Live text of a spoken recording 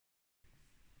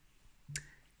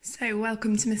So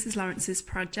welcome to Mrs. Lawrence's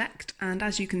project, and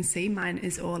as you can see, mine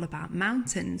is all about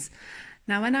mountains.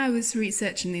 Now, when I was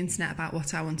researching the internet about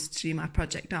what I wanted to do my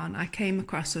project on, I came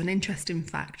across an interesting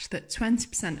fact that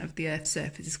 20% of the Earth's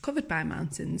surface is covered by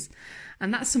mountains,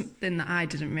 and that's something that I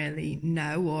didn't really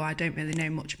know, or I don't really know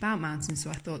much about mountains,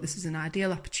 so I thought this was an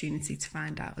ideal opportunity to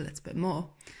find out a little bit more.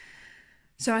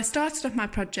 So I started off my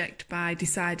project by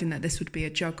deciding that this would be a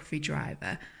geography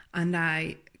driver, and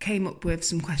I came up with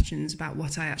some questions about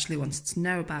what I actually wanted to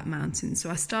know about mountains. So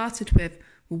I started with,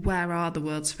 where are the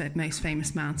world's most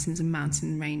famous mountains and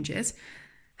mountain ranges?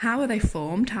 How are they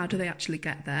formed? How do they actually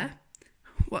get there?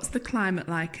 What's the climate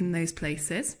like in those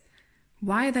places?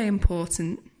 Why are they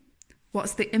important?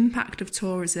 What's the impact of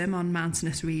tourism on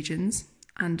mountainous regions?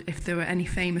 And if there were any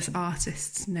famous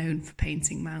artists known for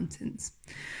painting mountains.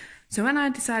 So when I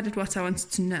decided what I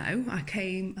wanted to know, I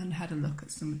came and had a look at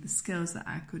some of the skills that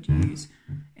I could use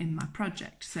in my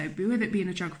project. So with it being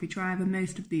a geography driver,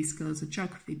 most of these skills are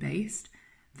geography based.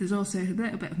 There's also a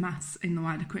little bit of maths in the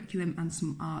wider curriculum and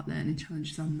some art learning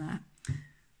challenges on there.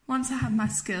 Once I had my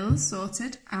skills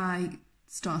sorted, I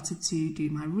started to do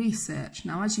my research.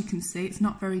 Now, as you can see, it's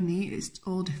not very neat. It's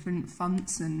all different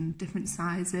fonts and different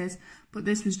sizes, but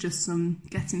this was just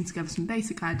getting together some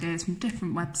basic ideas from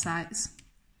different websites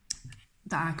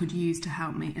that I could use to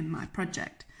help me in my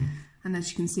project. And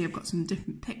as you can see, I've got some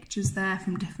different pictures there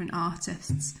from different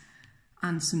artists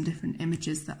and some different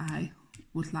images that I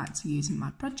would like to use in my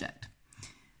project.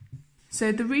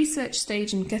 So the research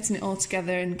stage and getting it all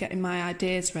together and getting my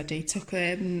ideas ready took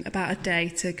about a day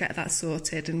to get that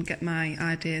sorted and get my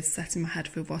ideas set in my head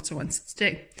for what I wanted to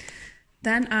do.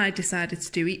 Then I decided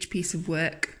to do each piece of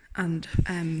work, and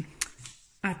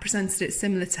I presented it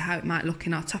similar to how it might look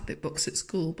in our topic books at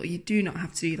school, but you do not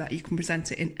have to do that. You can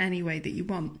present it in any way that you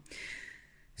want.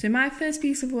 So my first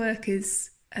piece of work is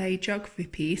a geography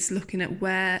piece looking at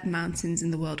where mountains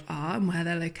in the world are and where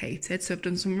they're located. So I've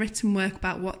done some written work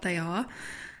about what they are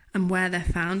and where they're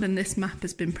found, and this map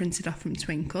has been printed off from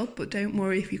Twinkle, but don't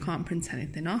worry if you can't print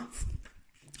anything off.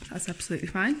 That's absolutely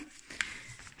fine.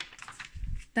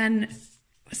 Then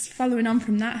following on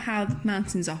from that, how the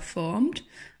mountains are formed.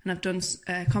 And I've done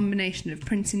a combination of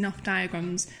printing off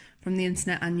diagrams from the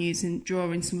internet and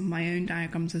drawing some of my own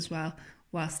diagrams as well,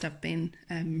 whilst I've been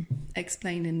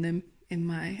explaining them in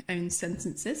my own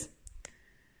sentences.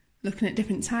 Looking at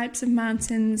different types of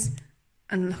mountains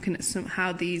and looking at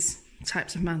how these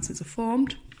types of mountains are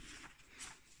formed.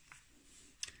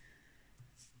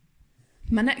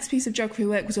 My next piece of geography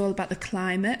work was all about the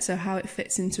climate, so how it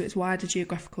fits into its wider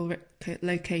geographical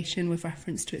location with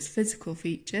reference to its physical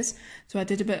features. So I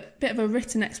did a bit of a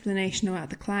written explanation about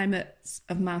the climates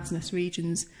of mountainous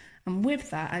regions, and with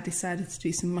that I decided to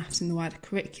do some maths in the wider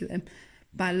curriculum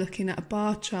by looking at a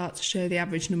bar chart to show the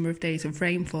average number of days of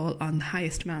rainfall on the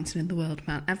highest mountain in the world,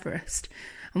 Mount Everest.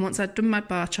 And once I'd done my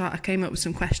bar chart, I came up with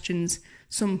some questions,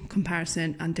 some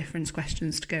comparison and difference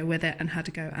questions to go with it, and had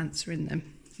to go answering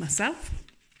them myself.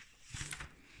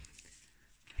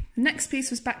 The next piece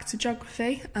was back to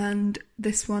geography, and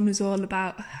this one was all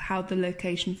about how the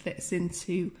location fits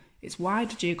into its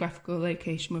wider geographical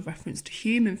location with reference to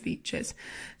human features.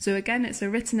 So again, it's a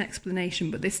written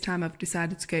explanation, but this time I've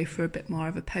decided to go for a bit more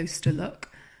of a poster look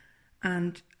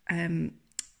and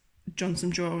drawn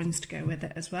some drawings to go with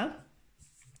it as well.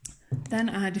 Then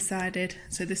I decided,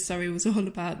 so this was all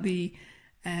about the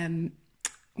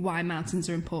why mountains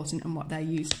are important and what they're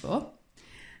used for.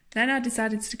 Then I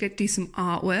decided to go do some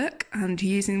artwork, and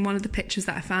using one of the pictures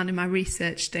that I found in my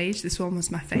research stage, this one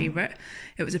was my favourite.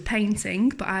 It was a painting,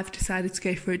 but I've decided to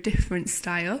go for a different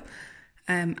style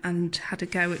and had a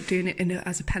go at doing it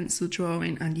as a pencil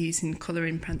drawing and using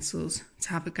colouring pencils to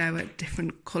have a go at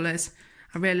different colours.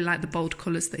 I really like the bold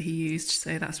colours that he used,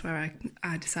 so that's where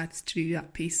I decided to do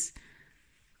that piece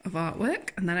of artwork.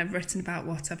 And then I've written about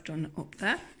what I've done up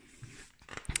there.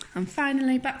 And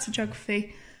finally, back to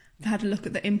geography. I've had a look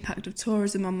at the impact of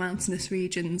tourism on mountainous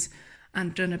regions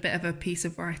and done a bit of a piece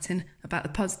of writing about the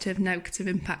positive, negative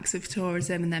impacts of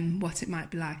tourism and then what it might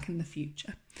be like in the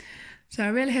future. So I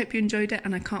really hope you enjoyed it,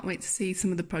 and I can't wait to see some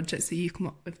of the projects that you come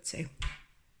up with too.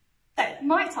 So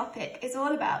my topic is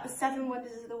all about the 7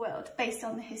 wonders of the world based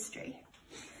on the history.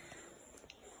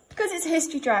 Because it's a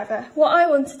history driver, what I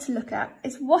wanted to look at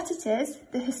is what it is,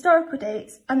 the historical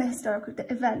dates and the historical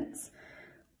events.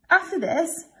 After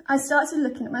this, I started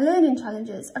looking at my learning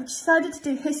challenges. I've decided to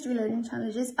do history learning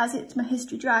challenges as it's my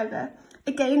history driver.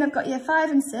 Again, I've got year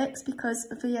 5 and 6 because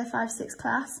of the year 5-6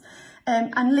 class,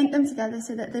 and link them together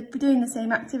so that they're doing the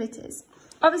same activities.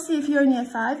 Obviously, if you're in year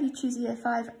 5, you choose year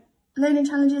 5 learning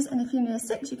challenges, and if you're in year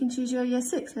 6, you can choose your year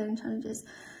 6 learning challenges.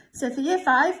 So for Year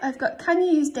 5, I've got, can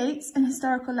you use dates and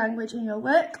historical language in your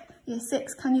work? Year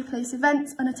 6, can you place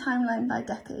events on a timeline by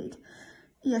decade?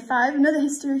 Year 5, another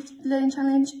history learning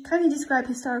challenge, can you describe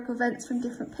historical events from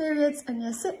different periods? And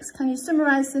Year 6, can you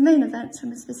summarise the main events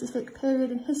from a specific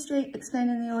period in history,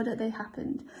 explaining the order they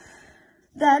happened?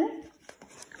 Then,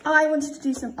 I wanted to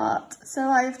do some art, so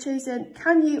I have chosen,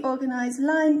 can you organise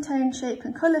line, tone, shape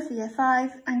and colour for Year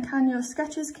 5, and can your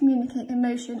sketches communicate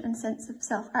emotion and sense of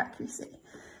self-accuracy?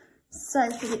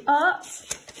 So for the art,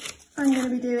 I'm going to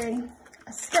be doing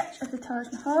a sketch of the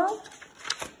Taj Mahal.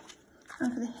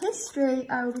 And for the history,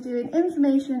 I will be doing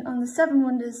information on the 7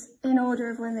 wonders in order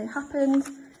of when they happened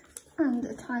and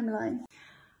a timeline.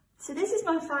 So this is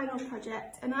my final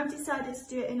project, and I've decided to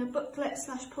do it in a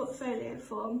booklet/portfolio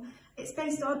form. It's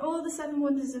based on all the 7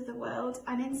 wonders of the world,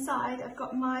 and inside I've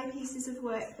got my pieces of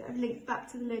work that I've linked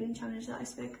back to the learning challenge that I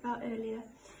spoke about earlier.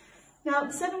 Now,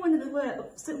 the 7 wonders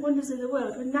of the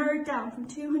world were narrowed down from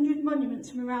 200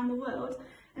 monuments from around the world.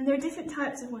 And there are different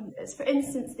types of wonders. For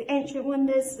instance, the ancient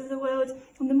wonders of the world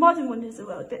and the modern wonders of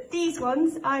the world. But these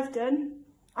ones I've done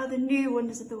are the new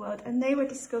wonders of the world, and they were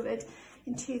discovered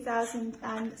in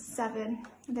 2007.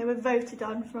 They were voted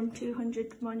on from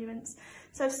 200 monuments.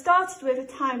 So I've started with a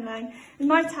timeline, and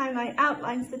my timeline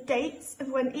outlines the dates of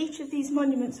when each of these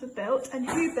monuments were built and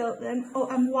who built them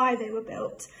and why they were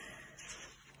built.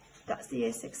 That's the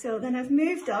Year 6 skill. Then I've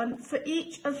moved on. For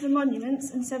each of the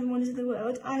monuments and 7 wonders of the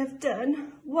world, I have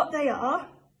done what they are,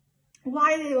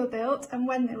 why they were built and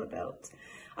when they were built.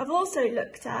 I've also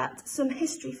looked at some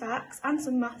history facts and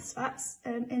some maths facts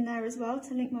in there as well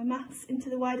to link my maths into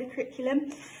the wider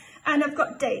curriculum. And I've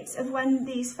got dates of when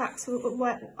these facts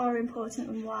are important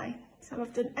and why. So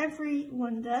I've done every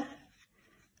wonder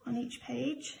on each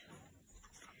page.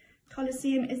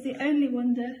 Colosseum is the only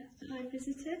wonder that I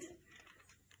visited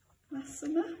last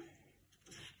summer.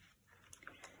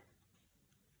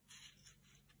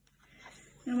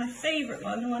 Now my favourite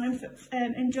one, the one I've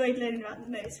enjoyed learning about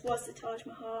the most, was the Taj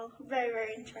Mahal. Very,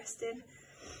 very interesting.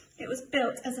 It was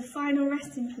built as a final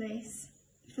resting place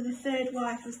for the 3rd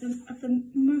wife of the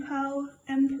Mughal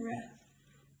Emperor,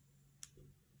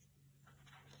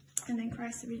 and then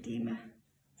Christ the Redeemer.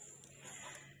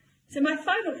 So my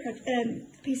final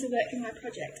piece of work in my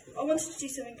project, I wanted to do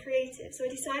something creative, so I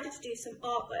decided to do some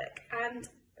artwork. And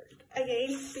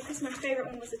again, because my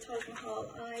favourite one was the Taj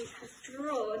Mahal, I have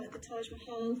drawn the Taj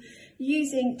Mahal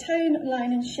using tone,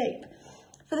 line and shape.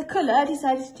 For the colour, I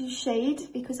decided to do shade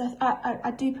because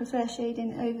I do prefer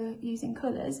shading over using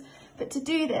colours. But to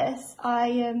do this,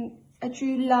 I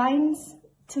drew lines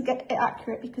to get it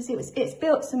accurate because it's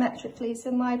built symmetrically,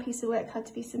 so my piece of work had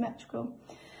to be symmetrical.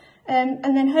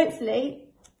 And then hopefully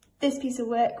this piece of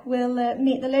work will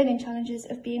meet the learning challenges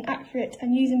of being accurate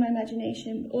and using my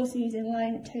imagination, but also using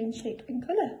line, tone, shape and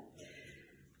colour.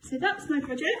 So that's my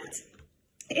project.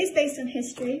 It is based on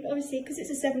history, but obviously because it's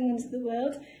the 7 wonders of the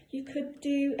world, you could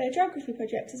do a geography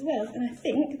project as well, and I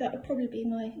think that would probably be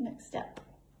my next step.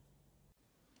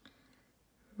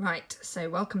 Right, so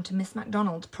welcome to Miss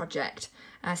Macdonald project.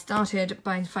 I started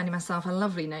by finding myself a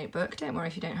lovely notebook. Don't worry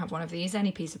if you don't have one of these,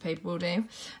 any piece of paper will do.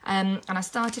 And I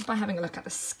started by having a look at the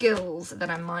skills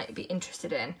that I might be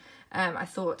interested in. I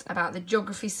thought about the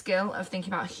geography skill of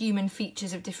thinking about human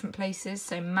features of different places,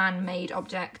 so man-made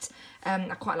objects. I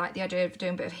quite like the idea of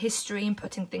doing a bit of history and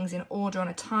putting things in order on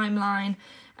a timeline.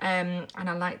 And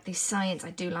I like the science.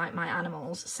 I do like my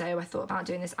animals, so I thought about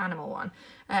doing this animal one.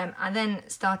 I then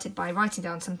started by writing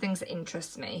down some things that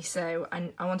interest me. So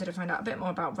I wanted to find out a bit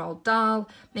more about Roald Dahl,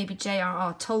 maybe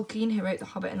J.R.R. Tolkien, who wrote The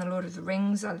Hobbit and The Lord of the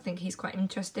Rings. I think he's quite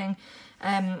interesting.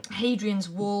 Hadrian's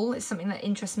Wall is something that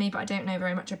interests me, but I don't know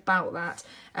very much about that.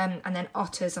 And then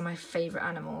otters are my favourite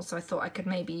animals, so I thought I could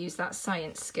maybe use that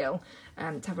science skill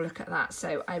to have a look at that.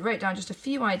 So I wrote down just a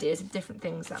few ideas of different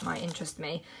things that might interest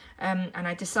me, and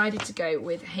I decided to go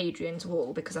with Hadrian's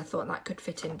Wall because I thought that could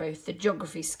fit in both the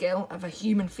geography skill of a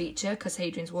human feature, because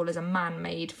Hadrian's Wall is a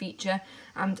man-made feature,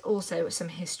 and also some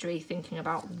history, thinking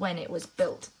about when it was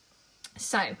built.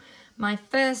 So my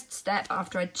first step,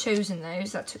 after I'd chosen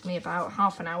those, that took me about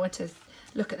half an hour to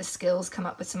look at the skills, come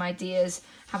up with some ideas,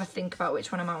 have a think about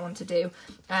which one I might want to do.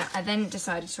 I then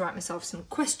decided to write myself some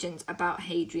questions about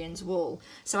Hadrian's Wall.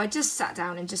 So I just sat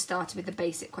down and just started with the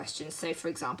basic questions. So for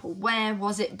example, where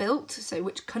was it built? So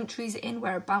which country is it in?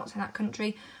 Whereabouts in that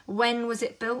country? When was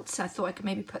it built? So I thought I could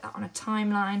maybe put that on a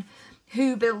timeline.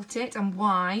 who built it and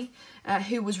why,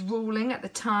 who was ruling at the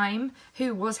time,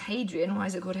 who was Hadrian, why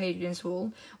is it called Hadrian's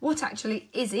Wall, what actually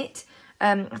is it.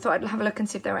 I thought I'd have a look and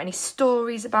see if there were any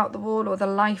stories about the wall or the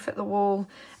life at the wall,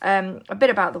 a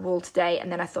bit about the wall today,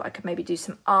 and then I thought I could maybe do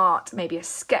some art, maybe a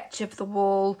sketch of the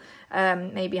wall,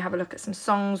 maybe have a look at some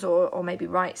songs, or maybe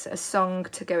write a song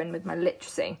to go in with my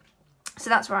literacy. So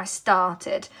that's where I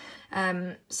started.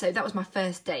 So that was my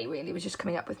first day, really, was just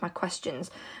coming up with my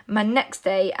questions. My next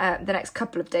day, the next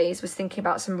couple of days, was thinking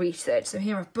about some research. So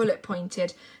here I've bullet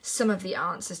pointed some of the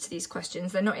answers to these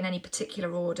questions. They're not in any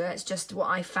particular order. It's just what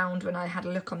I found when I had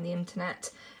a look on the internet,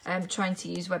 trying to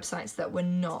use websites that were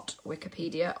not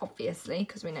Wikipedia, obviously,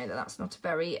 because we know that that's not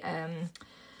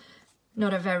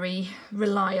a very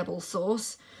reliable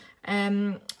source.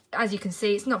 As you can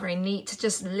see, it's not very neat,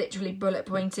 just literally bullet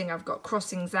pointing. I've got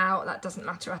crossings out. That doesn't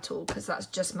matter at all because that's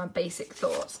just my basic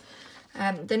thoughts.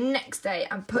 The next day,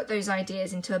 I put those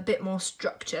ideas into a bit more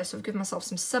structure. So I've given myself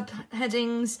some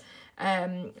subheadings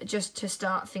just to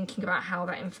start thinking about how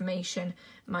that information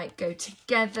might go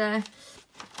together.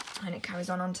 And it carries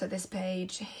on onto this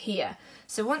page here.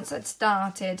 So once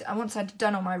I'd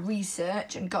done all my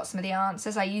research and got some of the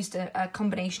answers, I used a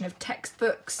combination of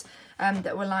textbooks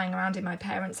that were lying around in my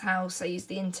parents' house. I used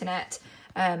the internet.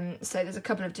 So there's a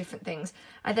couple of different things.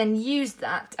 I then used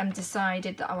that and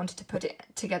decided that I wanted to put it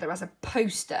together as a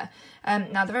poster.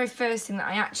 Now, the very first thing that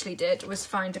I actually did was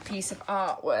find a piece of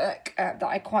artwork that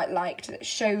I quite liked that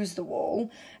shows the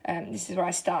wall. This is where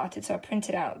I started. So I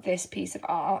printed out this piece of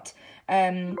art.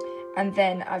 And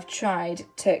then I've tried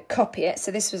to copy it. So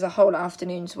this was a whole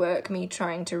afternoon's work, me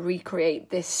trying to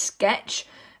recreate this sketch.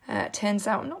 Turns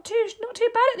out not too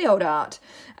bad at the old art.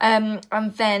 And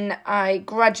then I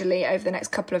gradually, over the next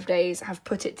couple of days, have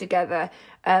put it together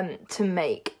to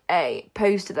make a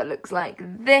poster that looks like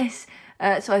this.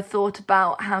 So I thought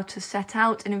about how to set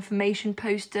out an information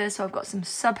poster. So I've got some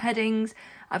subheadings.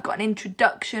 I've got an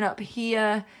introduction up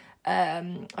here.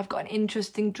 I've got an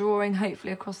interesting drawing,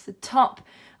 hopefully across the top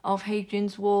of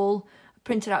Hadrian's Wall. I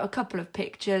printed out a couple of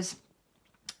pictures.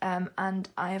 And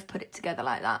I have put it together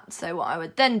like that. So what I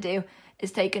would then do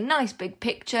is take a nice big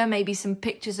picture, maybe some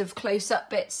pictures of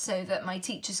close-up bits so that my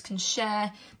teachers can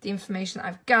share the information that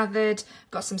I've gathered.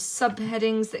 I've got some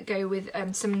subheadings that go with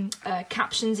some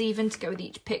captions even to go with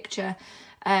each picture,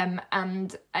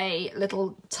 and a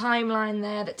little timeline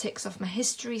there that ticks off my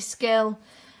history skill.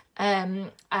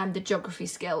 And the geography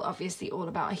skill, obviously all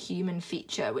about a human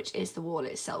feature, which is the wall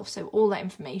itself. So all that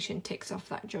information ticks off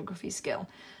that geography skill.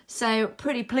 So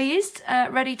pretty pleased,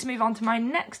 ready to move on to my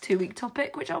next 2-week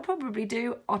topic, which I'll probably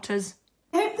do otters.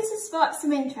 I hope this has sparked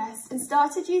some interest and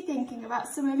started you thinking about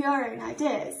some of your own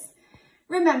ideas.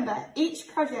 Remember, each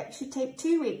project should take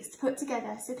 2 weeks to put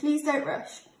together, so please don't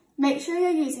rush. Make sure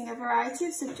you're using a variety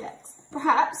of subjects.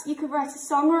 Perhaps you could write a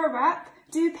song or a rap,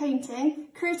 do a painting,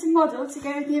 create a model to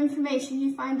go with the information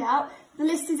you find out. The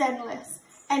list is endless.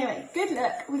 Anyway, good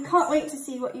luck. We can't wait to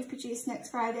see what you've produced next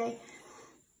Friday.